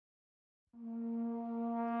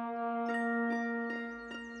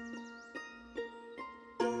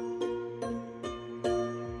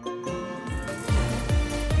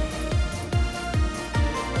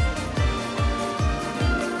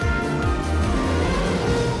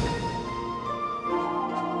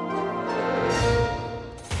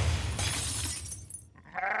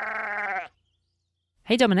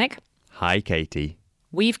Hey, Dominic. Hi, Katie.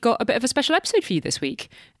 We've got a bit of a special episode for you this week.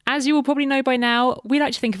 As you will probably know by now, we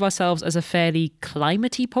like to think of ourselves as a fairly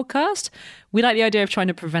climate-y podcast. We like the idea of trying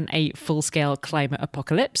to prevent a full-scale climate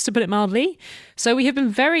apocalypse, to put it mildly. So we have been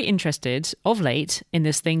very interested, of late, in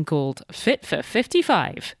this thing called Fit for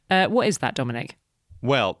 55. What is that, Dominic?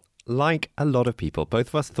 Well, like a lot of people, both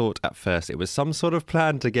of us thought at first it was some sort of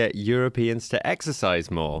plan to get Europeans to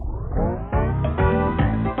exercise more.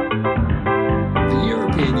 The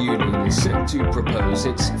European Union is set to propose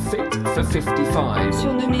its Fit for 55.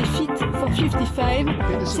 Surnommé Fit for 55,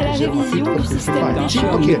 c'est la révision du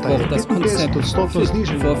système porte das Konzept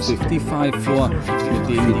Fit for 55 vor, mit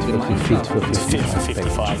dem die Fit for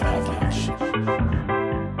 55 package.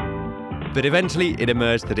 But eventually it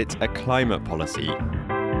emerged that it's a climate policy.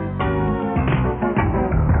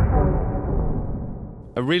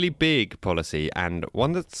 A really big policy, and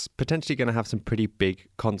one that's potentially going to have some pretty big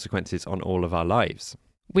consequences on all of our lives.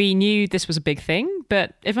 We knew this was a big thing,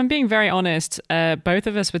 but if I'm being very honest, both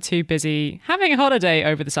of us were too busy having a holiday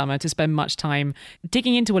over the summer to spend much time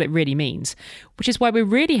digging into what it really means, which is why we're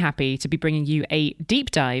really happy to be bringing you a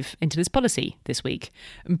deep dive into this policy this week.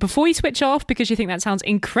 Before you switch off because you think that sounds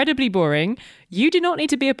incredibly boring, you do not need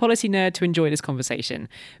to be a policy nerd to enjoy this conversation,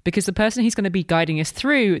 because the person who's going to be guiding us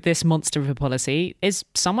through this monster of a policy is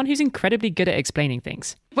someone who's incredibly good at explaining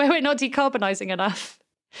things. Where we're not decarbonising enough.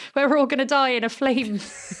 Where we're all going to die in a flame.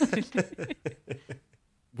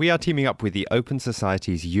 We are teaming up with the Open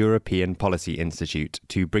Society's European Policy Institute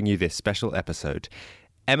to bring you this special episode.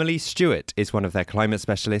 Emily Stewart is one of their climate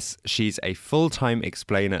specialists. She's a full-time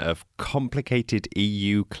explainer of complicated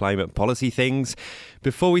EU climate policy things.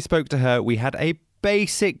 Before we spoke to her, we had a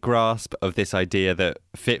basic grasp of this idea that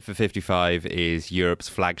Fit for 55 is Europe's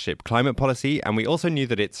flagship climate policy, and we also knew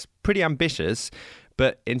that it's pretty ambitious.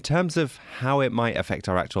 But in terms of how it might affect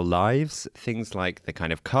our actual lives, things like the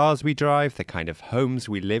kind of cars we drive, the kind of homes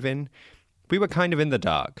we live in, we were kind of in the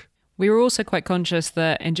dark. We were also quite conscious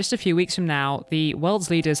that in just a few weeks from now, the world's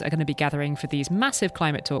leaders are going to be gathering for these massive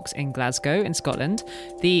climate talks in Glasgow in Scotland,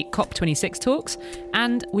 the COP26 talks,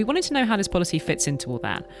 and we wanted to know how this policy fits into all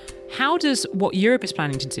that. How does what Europe is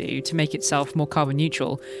planning to do to make itself more carbon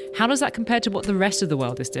neutral, how does that compare to what the rest of the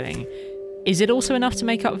world is doing? Is it also enough to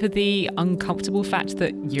make up for the uncomfortable fact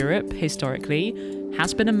that Europe, historically,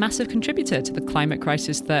 has been a massive contributor to the climate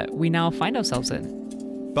crisis that we now find ourselves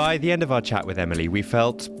in? By the end of our chat with Emily, we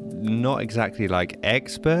felt not exactly like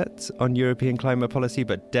experts on European climate policy,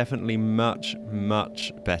 but definitely much,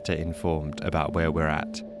 much better informed about where we're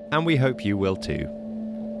at. And we hope you will too.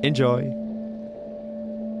 Enjoy!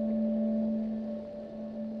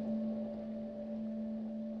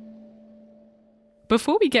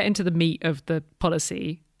 Before we get into the meat of the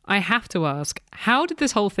policy, I have to ask, how did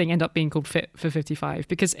this whole thing end up being called Fit for 55?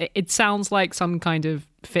 Because it sounds like some kind of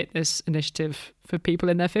fitness initiative for people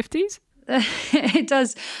in their 50s. It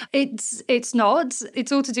does. It's not.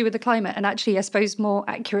 It's all to do with the climate. And actually, I suppose more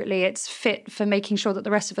accurately, it's fit for making sure that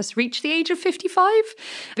the rest of us reach the age of 55,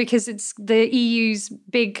 because it's the EU's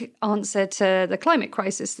big answer to the climate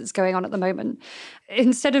crisis that's going on at the moment.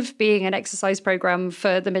 Instead of being an exercise program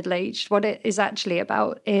for the middle-aged, what it is actually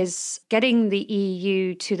about is getting the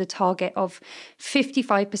EU to the target of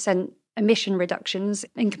 55% emission reductions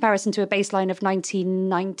in comparison to a baseline of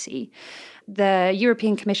 1990. The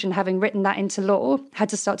European Commission, having written that into law, had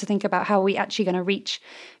to start to think about how are we actually going to reach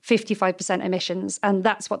 55% emissions. And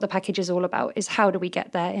that's what the package is all about, is how do we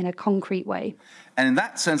get there in a concrete way. And in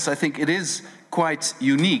that sense, I think it is quite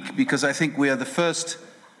unique, because I think we are the first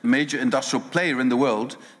major industrial player in the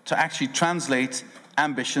world to actually translate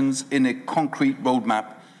ambitions in a concrete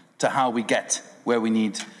roadmap to how we get where we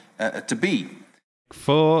need to be.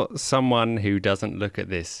 For someone who doesn't look at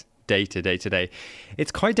this day to day,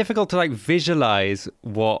 it's quite difficult to visualize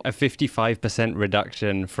what a 55%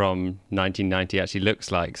 reduction from 1990 actually looks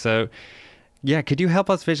like. So, yeah, could you help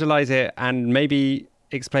us visualize it and maybe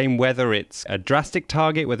explain whether it's a drastic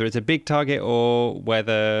target, whether it's a big target, or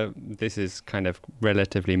whether this is kind of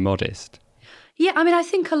relatively modest? Yeah, I mean, I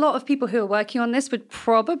think a lot of people who are working on this would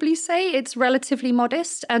probably say it's relatively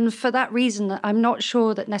modest. And for that reason, I'm not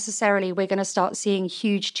sure that necessarily we're going to start seeing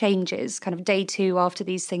huge changes kind of day two after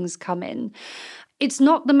these things come in. It's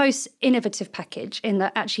not the most innovative package in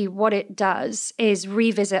that actually what it does is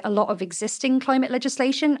revisit a lot of existing climate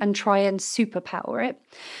legislation and try and superpower it.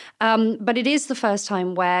 But it is the first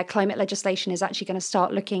time where climate legislation is actually going to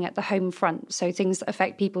start looking at the home front. So things that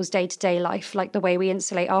affect people's day-to-day life, like the way we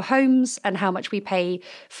insulate our homes and how much we pay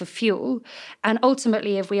for fuel. And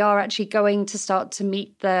ultimately, if we are actually going to start to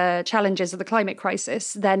meet the challenges of the climate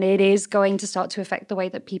crisis, then it is going to start to affect the way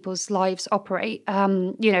that people's lives operate.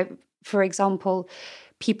 For example,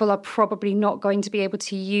 people are probably not going to be able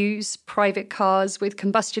to use private cars with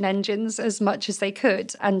combustion engines as much as they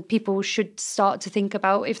could. And people should start to think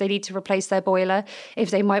about if they need to replace their boiler,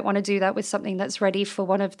 if they might want to do that with something that's ready for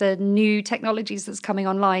one of the new technologies that's coming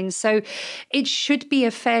online. So it should be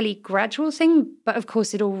a fairly gradual thing. But of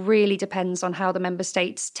course, it all really depends on how the member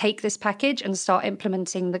states take this package and start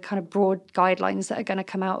implementing the kind of broad guidelines that are going to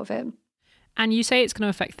come out of it. And you say it's going to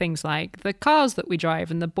affect things like the cars that we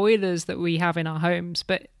drive and the boilers that we have in our homes.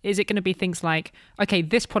 But is it going to be things like, okay,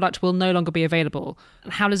 this product will no longer be available?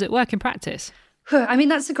 How does it work in practice? I mean,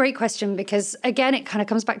 that's a great question because, again, it kind of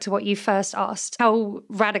comes back to what you first asked. How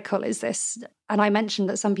radical is this? And I mentioned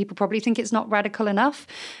that some people probably think it's not radical enough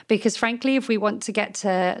because, frankly, if we want to get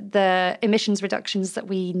to the emissions reductions that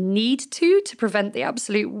we need to prevent the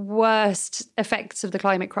absolute worst effects of the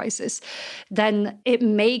climate crisis, then it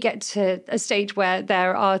may get to a stage where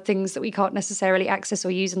there are things that we can't necessarily access or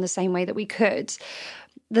use in the same way that we could.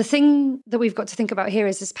 The thing that we've got to think about here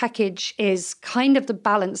is this package is kind of the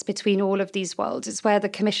balance between all of these worlds. It's where the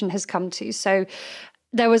Commission has come to. So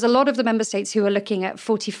there was a lot of the member states who were looking at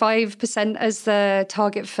 45% as the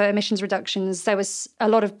target for emissions reductions. There was a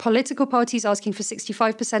lot of political parties asking for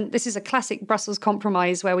 65%. This is a classic Brussels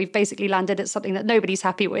compromise where we've basically landed at something that nobody's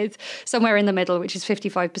happy with, somewhere in the middle, which is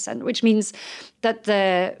 55%, which means that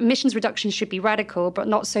the emissions reductions should be radical, but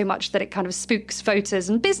not so much that it kind of spooks voters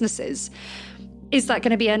and businesses. Is that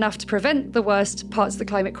going to be enough to prevent the worst parts of the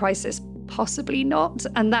climate crisis? Possibly not.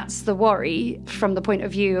 And that's the worry from the point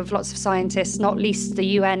of view of lots of scientists, not least the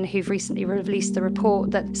UN, who've recently released the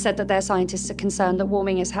report that said that their scientists are concerned that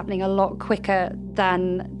warming is happening a lot quicker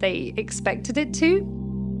than they expected it to.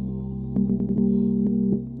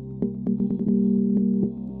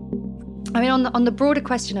 I mean, on the broader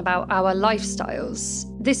question about our lifestyles,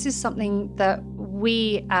 this is something that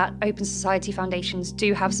we at Open Society Foundations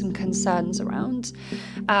do have some concerns around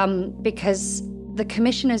because the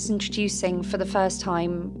Commission is introducing for the first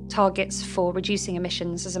time targets for reducing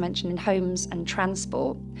emissions, as I mentioned, in homes and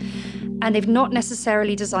transport. And they've not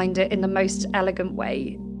necessarily designed it in the most elegant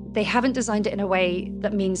way. They haven't designed it in a way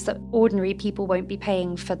that means that ordinary people won't be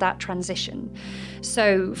paying for that transition.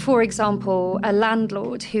 So, for example, a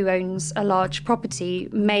landlord who owns a large property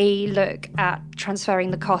may look at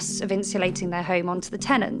transferring the costs of insulating their home onto the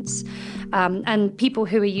tenants. And people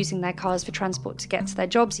who are using their cars for transport to get to their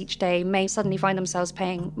jobs each day may suddenly find themselves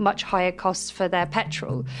paying much higher costs for their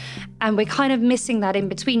petrol. And we're kind of missing that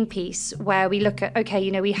in-between piece where we look at, okay,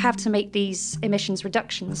 you know, we have to make these emissions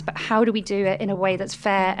reductions, but how do we do it in a way that's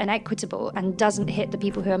fair and equitable and doesn't hit the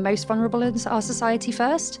people who are most vulnerable in our society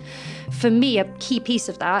first? For me, a key piece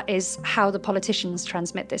of that is how the politicians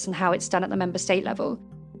transmit this and how it's done at the member state level.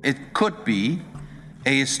 It could be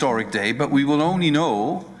a historic day, but we will only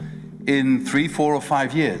know in 3, 4 or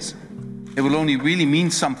 5 years. It will only really mean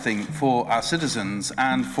something for our citizens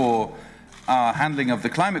and for our handling of the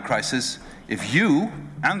climate crisis if you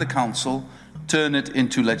and the Council turn it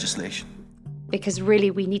into legislation. Because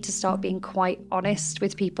really we need to start being quite honest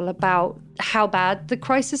with people about how bad the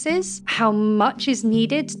crisis is, how much is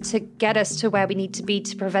needed to get us to where we need to be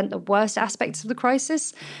to prevent the worst aspects of the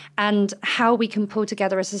crisis, and how we can pull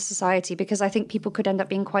together as a society, because I think people could end up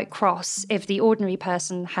being quite cross if the ordinary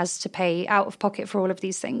person has to pay out of pocket for all of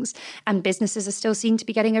these things and businesses are still seen to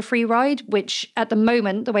be getting a free ride, which at the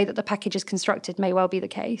moment, the way that the package is constructed, may well be the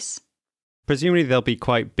case. Presumably there'll be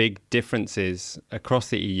quite big differences across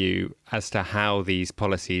the EU as to how these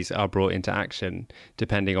policies are brought into action,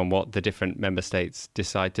 depending on what the different member states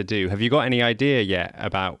decide to do. Have you got any idea yet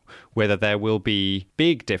about whether there will be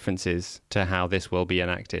big differences to how this will be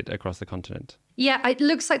enacted across the continent? Yeah, it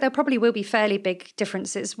looks like there probably will be fairly big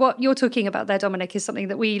differences. What you're talking about there, Dominic, is something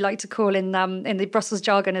that we like to call in the Brussels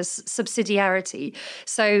jargon as subsidiarity.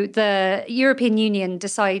 So the European Union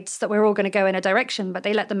decides that we're all going to go in a direction, but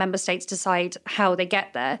they let the member states decide how they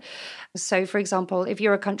get there. So, for example, if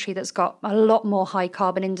you're a country that's got a lot more high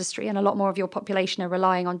carbon industry and a lot more of your population are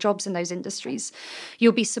relying on jobs in those industries,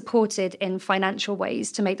 you'll be supported in financial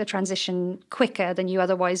ways to make the transition quicker than you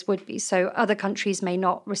otherwise would be. So other countries may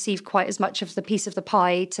not receive quite as much of the piece of the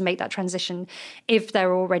pie to make that transition if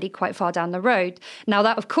they're already quite far down the road. Now,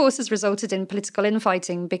 that, of course, has resulted in political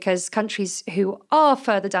infighting because countries who are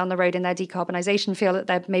further down the road in their decarbonisation feel that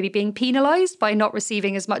they're maybe being penalised by not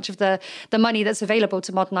receiving as much of the money that's available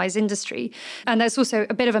to modernise industry. And there's also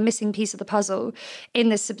a bit of a missing piece of the puzzle in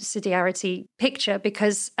this subsidiarity picture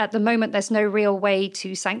because at the moment there's no real way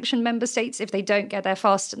to sanction member states if they don't get there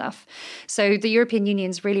fast enough. enough. So the European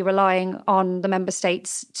Union's really relying on the member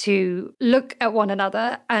states to look at one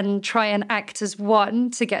another and try and act as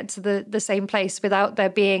one to get to the same place without there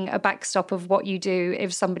being a backstop of what you do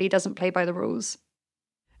if somebody doesn't play by the rules.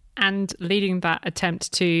 And leading that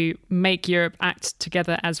attempt to make Europe act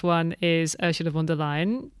together as one is Ursula von der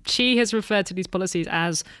Leyen. She has referred to these policies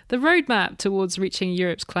as the roadmap towards reaching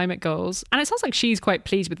Europe's climate goals. And it sounds like she's quite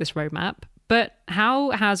pleased with this roadmap. But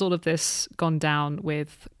how has all of this gone down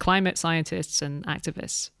with climate scientists and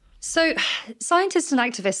activists? So scientists and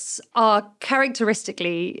activists are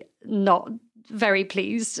characteristically not very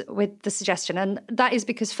pleased with the suggestion. And that is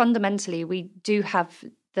because fundamentally we do have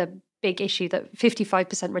the big issue that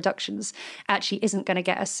 55% reductions actually isn't going to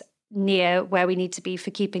get us near where we need to be for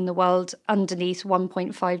keeping the world underneath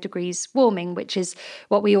 1.5 degrees warming, which is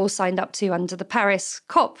what we all signed up to under the Paris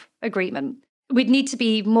COP agreement. We'd need to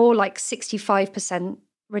be more like 65%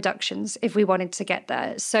 reductions if we wanted to get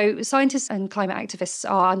there. So scientists and climate activists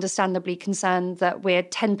are understandably concerned that we're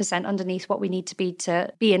 10% underneath what we need to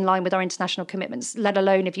be in line with our international commitments, let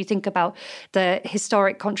alone if you think about the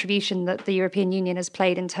historic contribution that the European Union has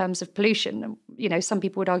played in terms of pollution. You know, some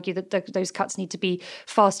people would argue that those cuts need to be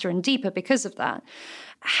faster and deeper because of that.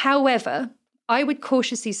 However, I would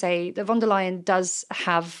cautiously say that von der Leyen does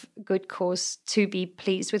have good cause to be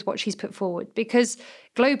pleased with what she's put forward, because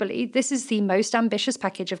globally, this is the most ambitious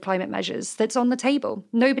package of climate measures that's on the table.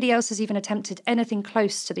 Nobody else has even attempted anything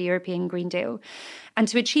close to the European Green Deal. And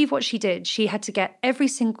to achieve what she did, she had to get every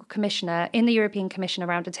single commissioner in the European Commission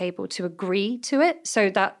around a table to agree to it. So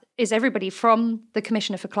that is everybody from the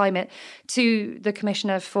Commissioner for Climate to the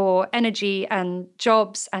Commissioner for Energy and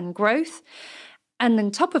Jobs and Growth. And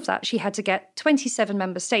on top of that, she had to get 27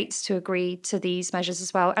 member states to agree to these measures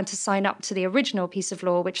as well and to sign up to the original piece of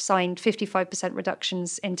law, which signed 55%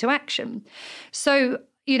 reductions into action. So,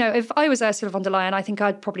 you know, if I was Ursula von der Leyen, I think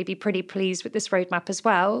I'd probably be pretty pleased with this roadmap as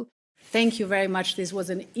well. Thank you very much. This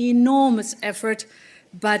was an enormous effort,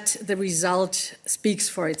 but the result speaks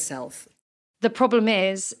for itself. The problem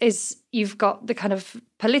is you've got the kind of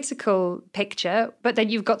political picture, but then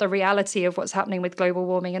you've got the reality of what's happening with global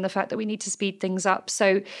warming and the fact that we need to speed things up.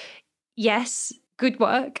 So yes, good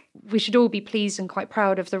work. We should all be pleased and quite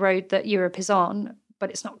proud of the road that Europe is on,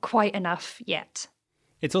 but it's not quite enough yet.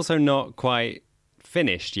 It's also not quite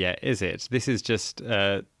finished yet, is it? This is just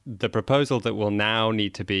the proposal that will now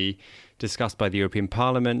need to be discussed by the European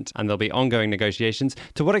Parliament, and there'll be ongoing negotiations.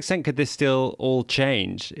 To what extent could this still all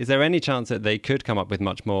change? Is there any chance that they could come up with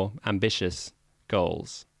much more ambitious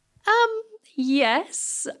goals?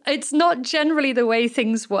 Yes, it's not generally the way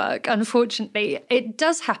things work, unfortunately. It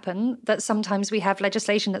does happen that sometimes we have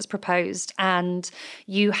legislation that's proposed and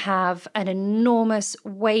you have an enormous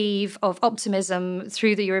wave of optimism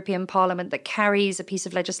through the European Parliament that carries a piece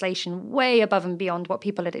of legislation way above and beyond what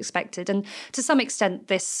people had expected. And to some extent,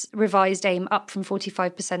 this revised aim up from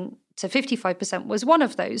 45% to 55% was one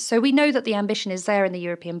of those. So we know that the ambition is there in the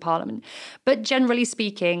European Parliament. But generally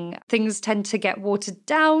speaking, things tend to get watered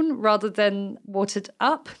down rather than watered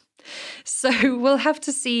up. So we'll have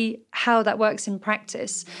to see how that works in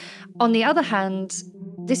practice. On the other hand,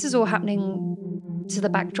 this is all happening to the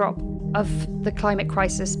backdrop of the climate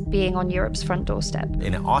crisis being on Europe's front doorstep.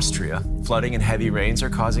 In Austria, flooding and heavy rains are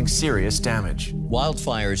causing serious damage.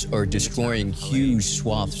 Wildfires are destroying huge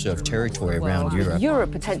swaths of territory around Europe.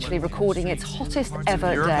 Europe potentially recording its hottest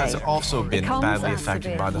ever Europe day. has also been badly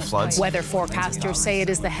affected by the floods. Weather forecasters say it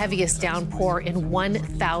is the heaviest downpour in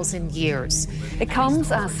 1,000 years. It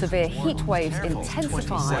comes as severe heat waves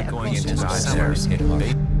intensify. Going into the summer.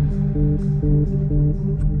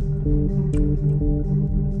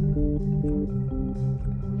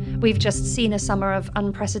 We've just seen a summer of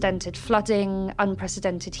unprecedented flooding,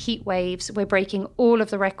 unprecedented heat waves. We're breaking all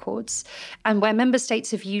of the records. And where member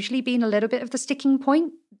states have usually been a little bit of the sticking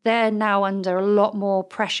point, they're now under a lot more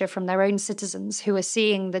pressure from their own citizens who are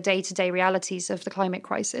seeing the day-to-day realities of the climate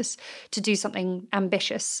crisis to do something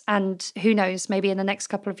ambitious. And who knows, maybe in the next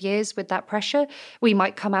couple of years with that pressure, we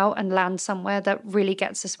might come out and land somewhere that really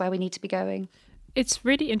gets us where we need to be going. It's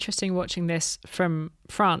really interesting watching this from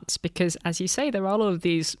France because, as you say, there are all of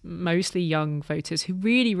these mostly young voters who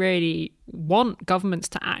really, really want governments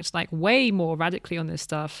to act like way more radically on this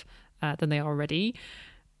stuff than they are already.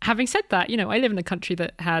 Having said that, you know, I live in a country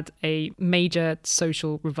that had a major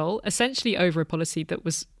social revolt, essentially over a policy that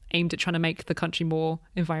was aimed at trying to make the country more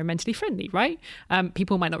environmentally friendly, right?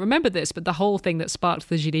 People might not remember this, but the whole thing that sparked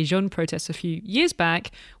the Gilets jaunes protests a few years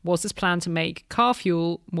back was this plan to make car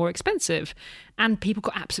fuel more expensive. And people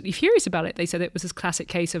got absolutely furious about it. They said it was this classic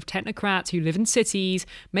case of technocrats who live in cities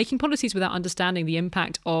making policies without understanding the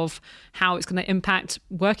impact of how it's going to impact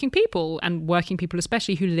working people, and working people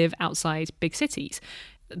especially who live outside big cities.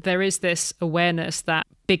 There is this awareness that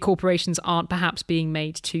big corporations aren't perhaps being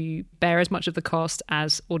made to bear as much of the cost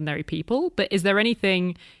as ordinary people. But is there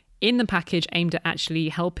anything in the package aimed at actually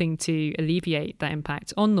helping to alleviate that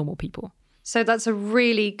impact on normal people? So that's a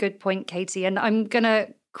really good point, Katie. And I'm going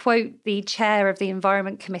to quote the chair of the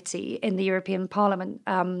Environment Committee in the European Parliament.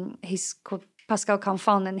 He's called Pascal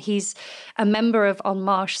Canfin, and he's a member of En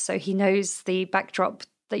Marche, so he knows the backdrop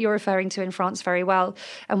that you're referring to in France very well.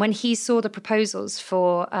 And when he saw the proposals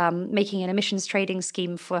for making an emissions trading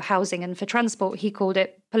scheme for housing and for transport, he called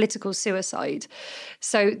it political suicide.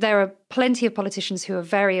 So there are plenty of politicians who are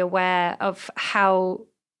very aware of how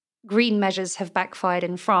green measures have backfired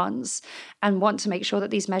in France and want to make sure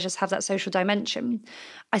that these measures have that social dimension.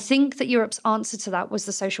 I think that Europe's answer to that was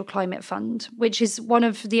the Social Climate Fund, which is one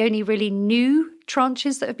of the only really new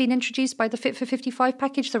tranches that have been introduced by the Fit for 55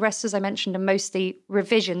 package. The rest, as I mentioned, are mostly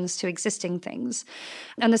revisions to existing things.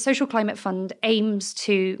 And the Social Climate Fund aims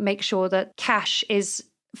to make sure that cash is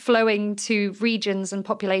flowing to regions and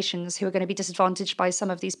populations who are going to be disadvantaged by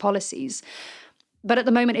some of these policies. But at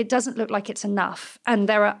the moment, it doesn't look like it's enough. And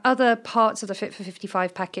there are other parts of the Fit for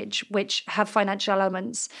 55 package which have financial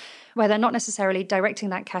elements where they're not necessarily directing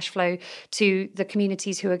that cash flow to the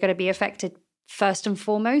communities who are going to be affected first and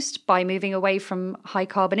foremost by moving away from high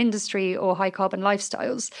carbon industry or high carbon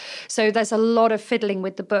lifestyles. So there's a lot of fiddling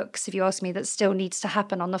with the books, if you ask me, that still needs to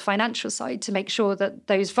happen on the financial side to make sure that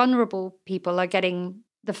those vulnerable people are getting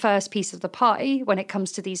the first piece of the pie when it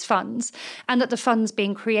comes to these funds, and that the funds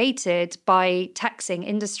being created by taxing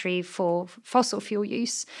industry for fossil fuel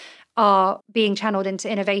use are being channeled into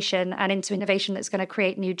innovation, and into innovation that's going to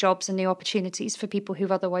create new jobs and new opportunities for people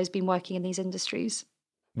who've otherwise been working in these industries.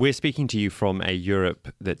 We're speaking to you from a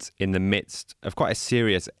Europe that's in the midst of quite a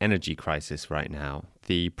serious energy crisis right now.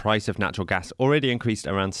 The price of natural gas already increased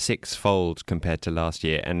around sixfold compared to last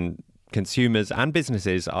year, and consumers and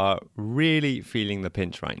businesses are really feeling the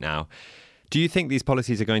pinch right now. Do you think these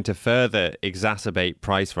policies are going to further exacerbate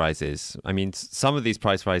price rises? I mean, some of these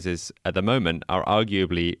price rises at the moment are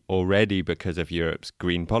arguably already because of Europe's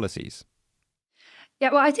green policies. Yeah,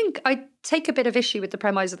 well, I think I take a bit of issue with the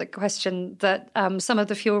premise of the question that some of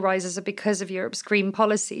the fuel rises are because of Europe's green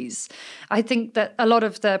policies. I think that a lot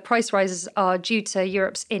of the price rises are due to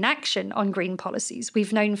Europe's inaction on green policies.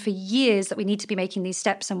 We've known for years that we need to be making these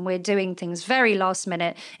steps, and we're doing things very last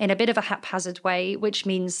minute in a bit of a haphazard way, which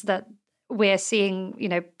means that we're seeing,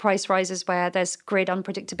 price rises where there's grid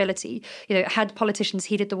unpredictability. Had politicians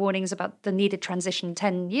heeded the warnings about the needed transition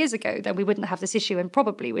 10 years ago, then we wouldn't have this issue and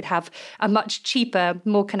probably would have a much cheaper,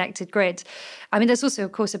 more connected grid. I mean, there's also,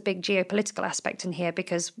 of course, a big geopolitical aspect in here,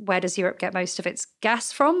 because where does Europe get most of its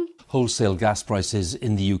gas from? Wholesale gas prices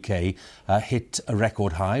in the UK hit a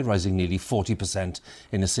record high, rising nearly 40%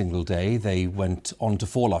 in a single day. They went on to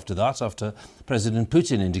fall after that, after President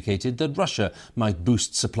Putin indicated that Russia might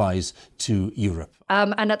boost supplies to Europe.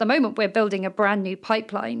 And at the moment, we're building a brand new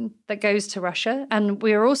pipeline that goes to Russia. And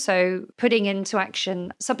we're also putting into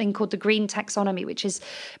action something called the Green Taxonomy, which is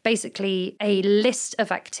basically a list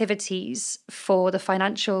of activities for the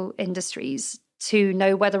financial industries to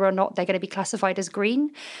know whether or not they're going to be classified as green.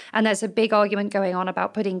 And there's a big argument going on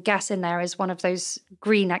about putting gas in there as one of those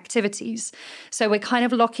green activities. So we're kind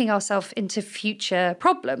of locking ourselves into future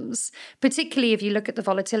problems, particularly if you look at the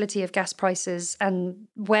volatility of gas prices and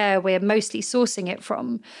where we're mostly sourcing it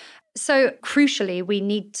from. So crucially, we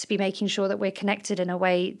need to be making sure that we're connected in a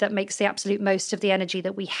way that makes the absolute most of the energy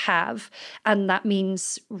that we have. And that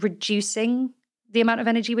means reducing the amount of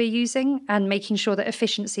energy we're using and making sure that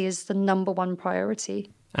efficiency is the number one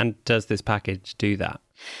priority. And does this package do that?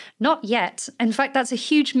 Not yet. In fact, that's a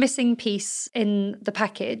huge missing piece in the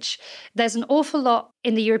package. There's an awful lot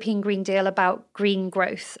in the European Green Deal about green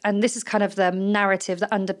growth, and this is kind of the narrative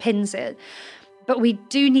that underpins it. But we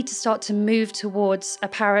do need to start to move towards a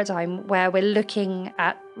paradigm where we're looking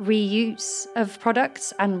at reuse of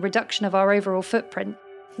products and reduction of our overall footprint.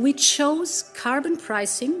 We chose carbon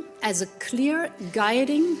pricing as a clear,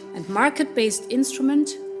 guiding and market-based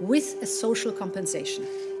instrument with a social compensation.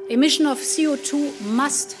 Emission of CO2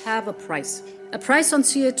 must have a price on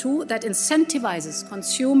CO2 that incentivizes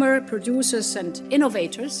consumer, producers and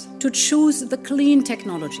innovators to choose the clean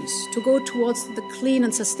technologies, to go towards the clean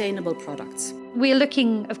and sustainable products. We're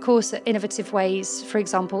looking, of course, at innovative ways, for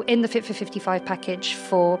example, in the Fit for 55 package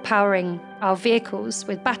for powering our vehicles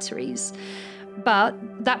with batteries. But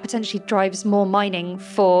that potentially drives more mining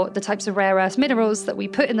for the types of rare earth minerals that we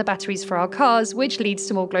put in the batteries for our cars, which leads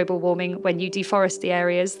to more global warming when you deforest the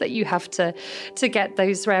areas that you have to get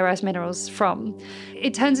those rare earth minerals from.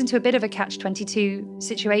 It turns into a bit of a catch-22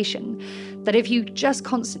 situation, that if you just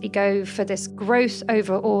constantly go for this growth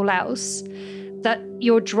over all else, that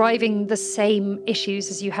you're driving the same issues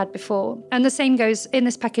as you had before. And the same goes in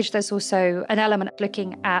this package. There's also an element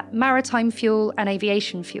looking at maritime fuel and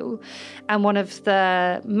aviation fuel. And one of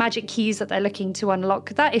the magic keys that they're looking to unlock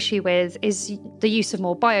that issue with is the use of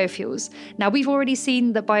more biofuels. Now, we've already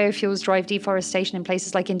seen that biofuels drive deforestation in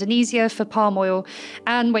places like Indonesia for palm oil.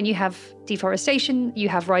 And when you have deforestation, you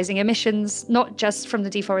have rising emissions, not just from the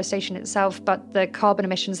deforestation itself, but the carbon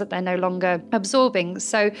emissions that they're no longer absorbing.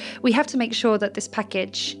 So we have to make sure that this package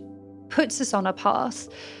puts us on a path,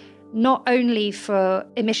 not only for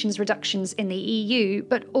emissions reductions in the EU,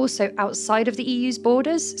 but also outside of the EU's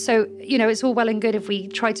borders. So, it's all well and good if we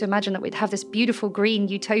try to imagine that we'd have this beautiful green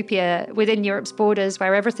utopia within Europe's borders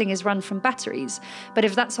where everything is run from batteries. But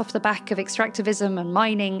if that's off the back of extractivism and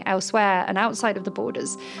mining elsewhere and outside of the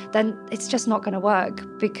borders, then it's just not going to work,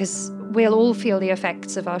 because we'll all feel the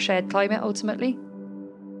effects of our shared climate ultimately.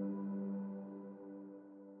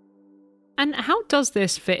 And how does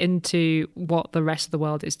this fit into what the rest of the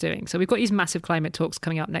world is doing? So we've got these massive climate talks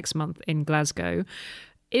coming up next month in Glasgow.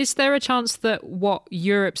 Is there a chance that what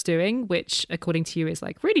Europe's doing, which according to you is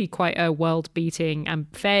like really quite a world-beating and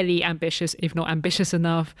fairly ambitious, if not ambitious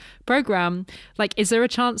enough, program, is there a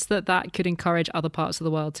chance that that could encourage other parts of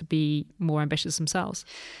the world to be more ambitious themselves?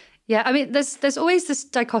 Yeah, I mean, there's always this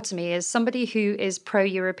dichotomy as somebody who is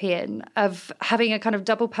pro-European of having a kind of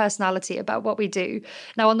double personality about what we do.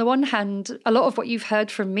 Now, on the one hand, a lot of what you've heard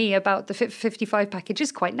from me about the Fit for 55 package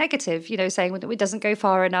is quite negative, saying that it doesn't go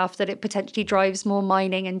far enough, that it potentially drives more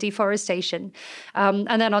mining and deforestation.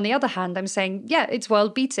 And then on the other hand, I'm saying, yeah, it's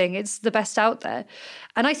world-beating, it's the best out there.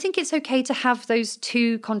 And I think it's okay to have those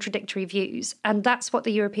two contradictory views. And that's what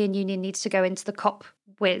the European Union needs to go into the COP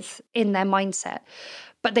with in their mindset.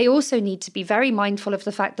 But they also need to be very mindful of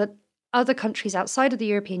the fact that other countries outside of the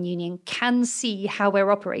European Union can see how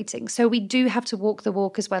we're operating. So we do have to walk the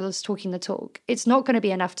walk as well as talking the talk. It's not going to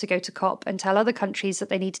be enough to go to COP and tell other countries that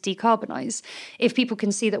they need to decarbonise if people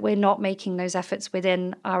can see that we're not making those efforts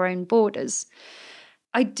within our own borders.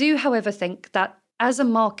 I do, however, think that as a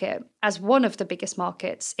market, as one of the biggest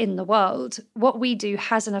markets in the world, what we do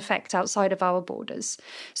has an effect outside of our borders.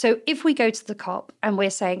 So if we go to the COP and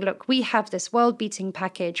we're saying, look, we have this world-beating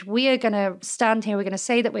package, we are going to stand here, we're going to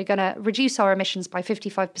say that we're going to reduce our emissions by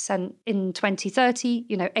 55% in 2030,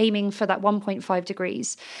 aiming for that 1.5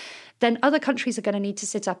 degrees, then other countries are going to need to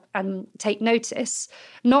sit up and take notice,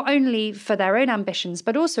 not only for their own ambitions,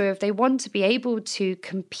 but also if they want to be able to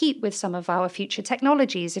compete with some of our future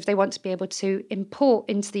technologies, if they want to be able to import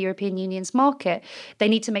into the European Union's market, they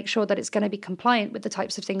need to make sure that it's going to be compliant with the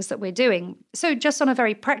types of things that we're doing. So just on a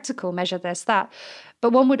very practical measure, there's that.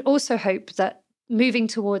 But one would also hope that moving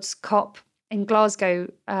towards COP in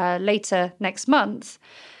Glasgow later next month,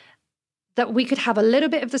 that we could have a little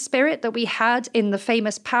bit of the spirit that we had in the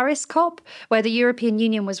famous Paris COP, where the European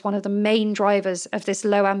Union was one of the main drivers of this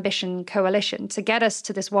low ambition coalition to get us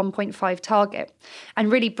to this 1.5 target, and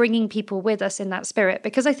really bringing people with us in that spirit,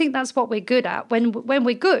 because I think that's what we're good at. When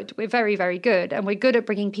we're good, we're very, very good, and we're good at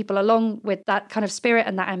bringing people along with that kind of spirit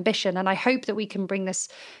and that ambition. And I hope that we can bring this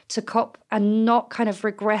to COP and not kind of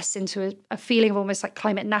regress into a feeling of almost like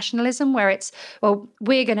climate nationalism, where it's, well,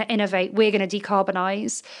 we're going to innovate, we're going to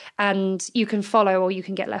decarbonize, and you can follow or you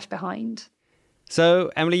can get left behind.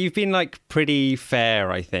 So, Emily, you've been pretty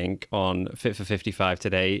fair, I think, on Fit for 55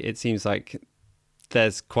 today. It seems like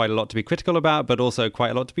there's quite a lot to be critical about, but also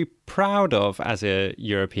quite a lot to be proud of as a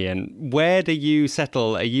European. Where do you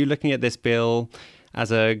settle? Are you looking at this bill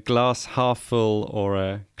as a glass half full or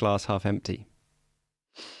a glass half empty?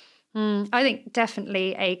 I think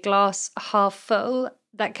definitely a glass half full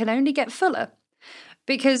that can only get fuller.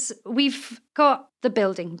 Because we've got the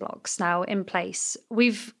building blocks now in place.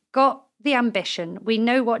 We've got the ambition. We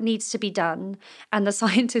know what needs to be done. And the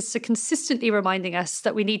scientists are consistently reminding us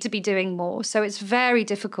that we need to be doing more. So it's very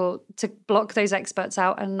difficult to block those experts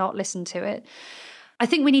out and not listen to it. I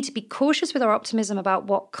think we need to be cautious with our optimism about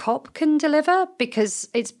what COP can deliver, because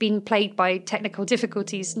it's been plagued by technical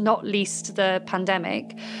difficulties, not least the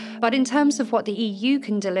pandemic. But in terms of what the EU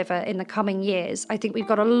can deliver in the coming years, I think we've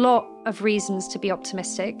got a lot of reasons to be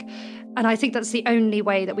optimistic. And I think that's the only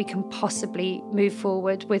way that we can possibly move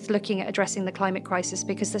forward with looking at addressing the climate crisis,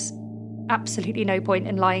 because there's absolutely no point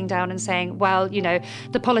in lying down and saying, well,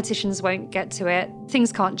 the politicians won't get to it,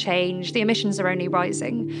 things can't change, the emissions are only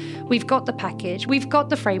rising. We've got the package, we've got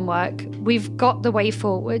the framework, we've got the way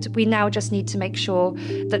forward. We now just need to make sure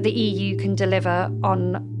that the EU can deliver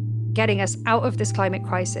on getting us out of this climate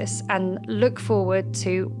crisis and look forward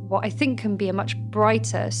to what I think can be a much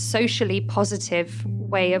brighter, socially positive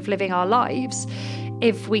way of living our lives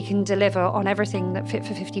if we can deliver on everything that Fit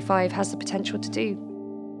for 55 has the potential to do.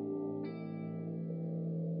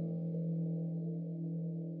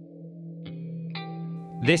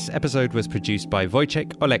 This episode was produced by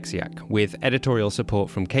Wojciech Oleksiak with editorial support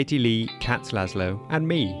from Katie Lee, Katz Laszlo, and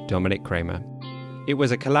me, Dominic Kramer. It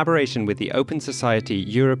was a collaboration with the Open Society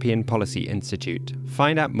European Policy Institute.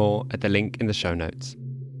 Find out more at the link in the show notes.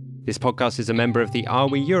 This podcast is a member of the Are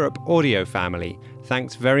We Europe audio family.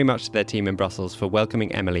 Thanks very much to their team in Brussels for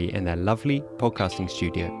welcoming Emily in their lovely podcasting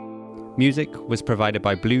studio. Music was provided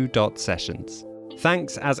by Blue Dot Sessions.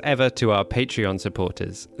 Thanks as ever to our Patreon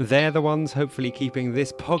supporters. They're the ones hopefully keeping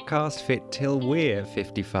this podcast fit till we're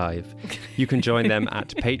 55. You can join them at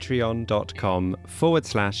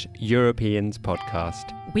patreon.com/Europeans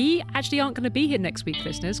podcast. We actually aren't going to be here next week,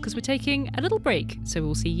 listeners, because we're taking a little break. So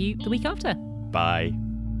we'll see you the week after. Bye.